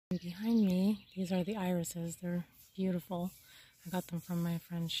behind me, these are the irises. They're beautiful. I got them from my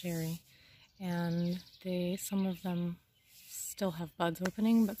friend Cheri. And some of them still have buds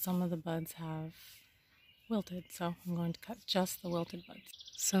opening, but some of the buds have wilted. So I'm going to cut just the wilted buds.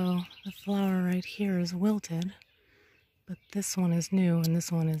 So the flower right here is wilted, but this one is new and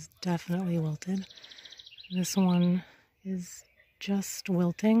this one is definitely wilted. This one is just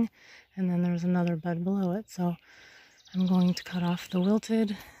wilting, and then there's another bud below it. So I'm going to cut off the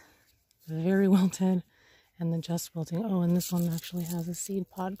wilted, the very wilted, and the just wilting. Oh, and this one actually has a seed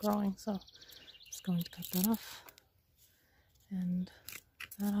pod growing, so I'm just going to cut that off, and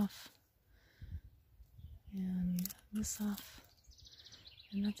that off, and this off,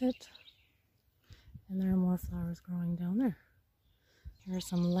 and that's it. And there are more flowers growing down there. Here are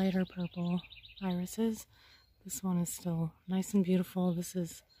some lighter purple irises. This one is still nice and beautiful. This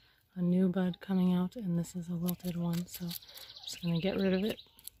is a new bud coming out, and this is a wilted one, so I'm just going to get rid of it.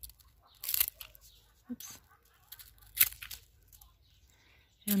 Oops.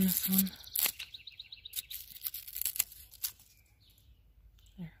 And this one.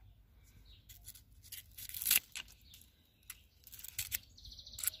 There.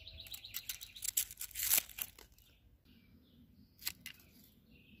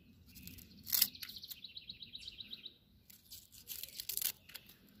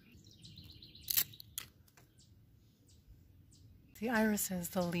 The irises,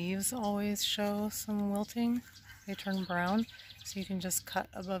 the leaves always show some wilting. They turn brown, so you can just cut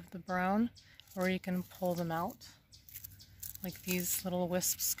above the brown, or you can pull them out. Like these little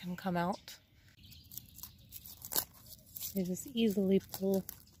wisps can come out. They just easily pull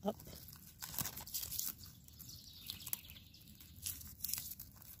up.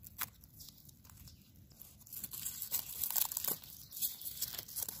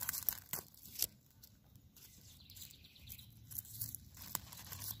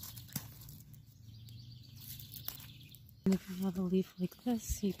 And if you have a leaf like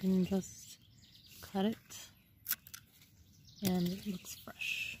this, you can just cut it and it looks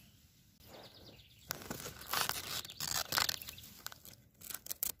fresh.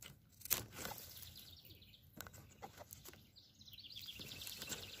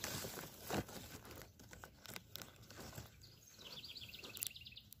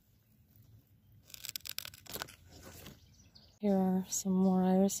 Here are some more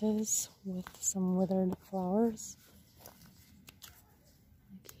irises with some withered flowers.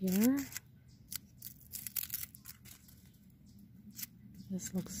 Here.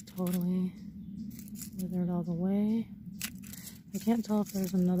 This looks totally withered all the way. I can't tell if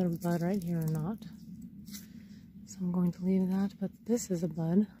there's another bud right here or not, so I'm going to leave that, but this is a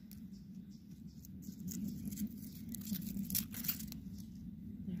bud.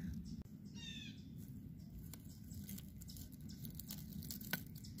 There.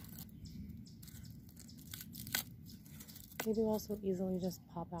 They do also easily just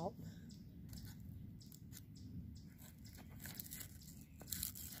pop out.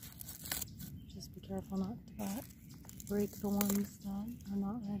 Just be careful not to break the ones that are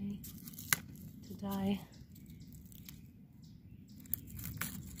not ready to die.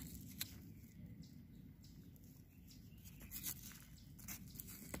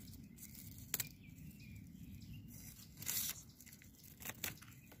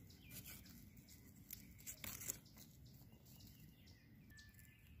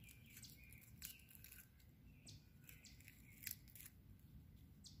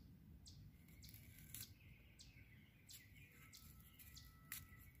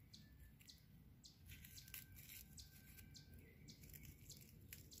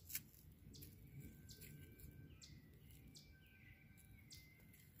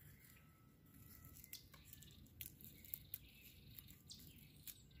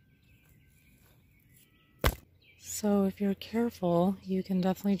 So if you're careful, you can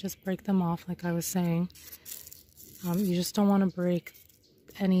definitely just break them off like I was saying. You just don't want to break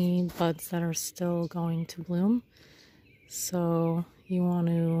any buds that are still going to bloom. So you want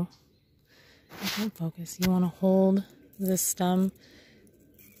to, I can't focus, you want to hold this stem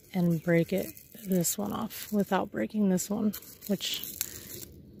and break this one off without breaking this one, which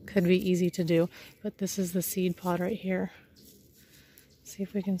could be easy to do. But this is the seed pod right here. See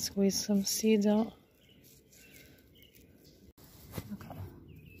if we can squeeze some seeds out. Okay.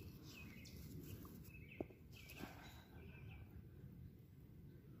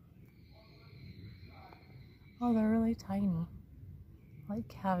 Oh, they're really tiny, like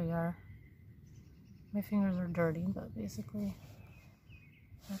caviar. My fingers are dirty, but basically,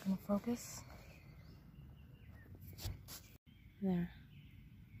 not gonna focus. There.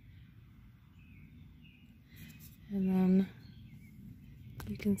 And then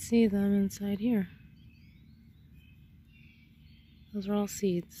You can see them inside here. Those are all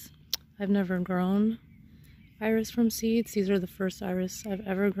seeds. I've never grown iris from seeds. These are the first iris I've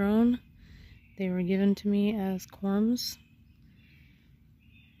ever grown. They were given to me as corms.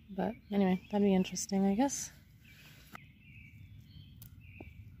 But anyway, that'd be interesting, I guess.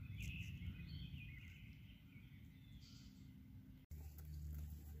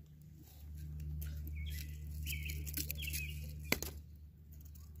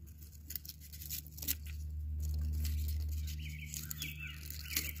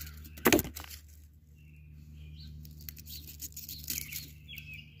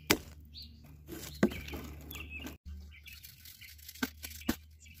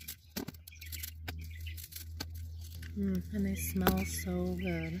 And they smell so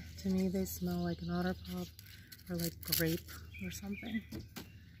good. To me, they smell like an otter pop or like grape or something.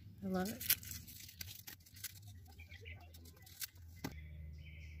 I love it.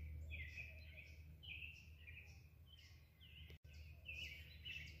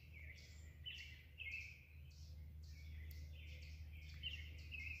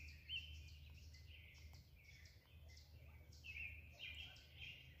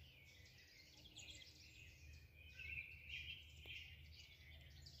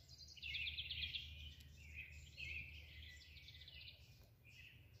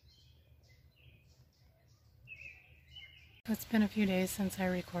 It's been a few days since I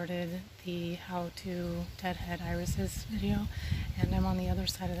recorded the how to deadhead irises video, and I'm on the other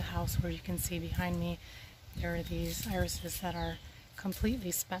side of the house where you can see behind me there are these irises that are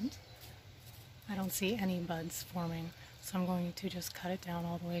completely spent. I don't see any buds forming, so I'm going to just cut it down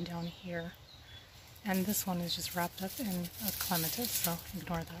all the way down here. And this one is just wrapped up in a clematis, so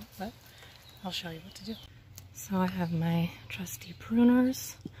ignore that, but I'll show you what to do. So I have my trusty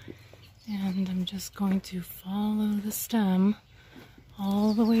pruners, and I'm just going to follow the stem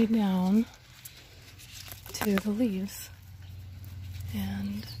all the way down to the leaves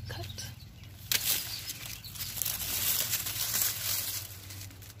and cut.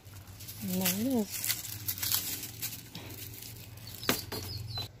 And there it is.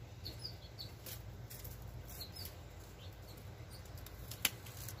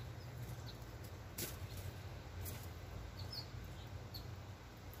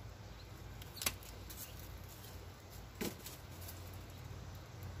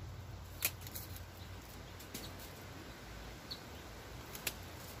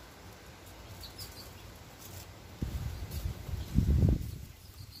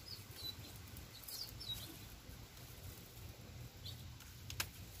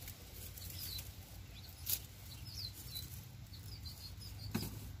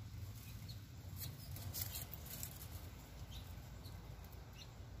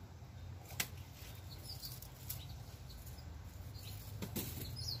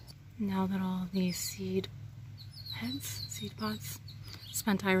 Now that all these seed pods,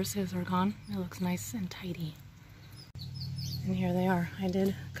 spent irises are gone, it looks nice and tidy. And here they are. I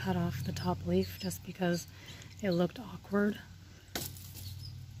did cut off the top leaf just because it looked awkward,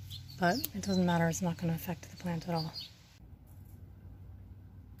 but it doesn't matter, it's not going to affect the plant at all.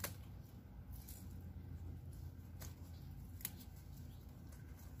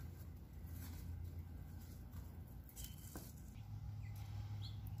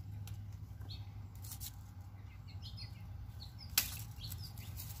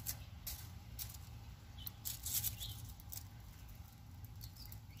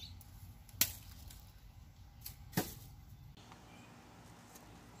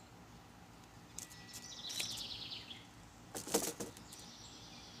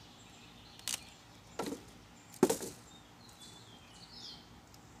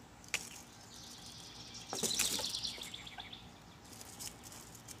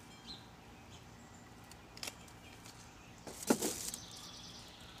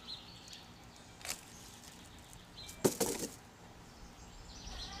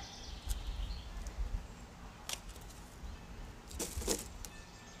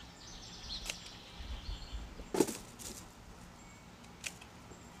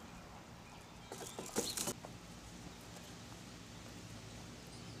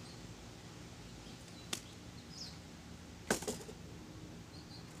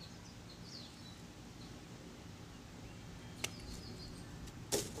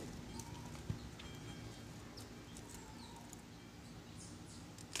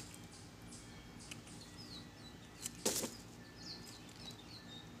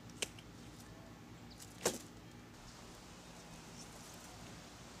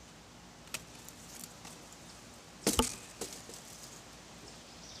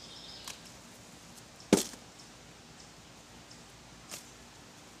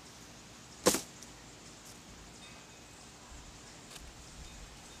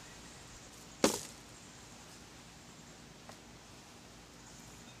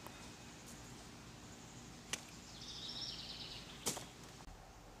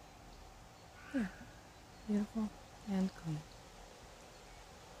 There. Beautiful and clean.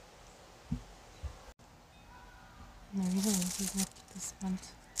 And there you go. This is what the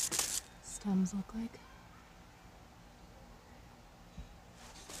spent stems look like.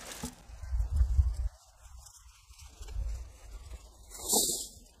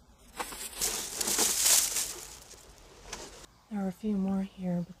 There are a few more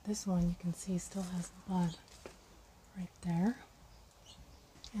here, but this one you can see still has a bud right there.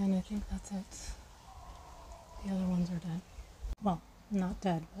 And I think that's it. The other ones are dead. Well, not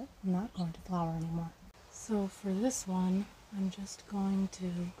dead, but not going to flower anymore. So for this one, I'm just going to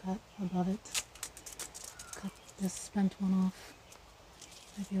cut above it. Cut this spent one off.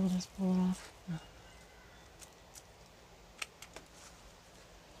 Maybe we'll just pull it off. No.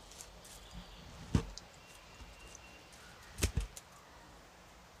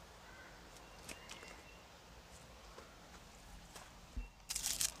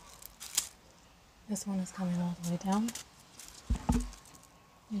 This one is coming all the way down.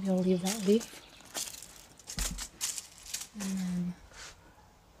 Maybe I'll leave that leaf. And then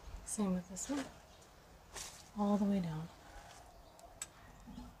same with this one. All the way down.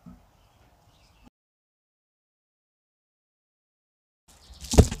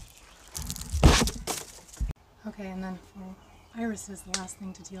 Okay, and then for irises, the last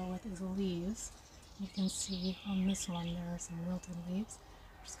thing to deal with is the leaves. You can see on this one there are some wilted leaves.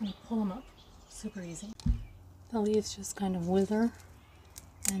 I'm just going to pull them up. Super easy. The leaves just kind of wither,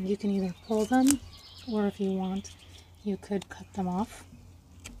 and you can either pull them, or if you want, you could cut them off.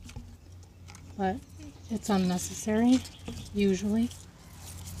 But it's unnecessary, usually.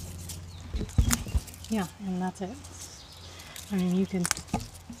 Yeah, and that's it. I mean, you can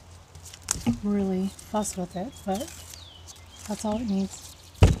really fuss with it, but that's all it needs.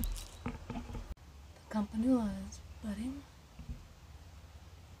 The campanula is budding.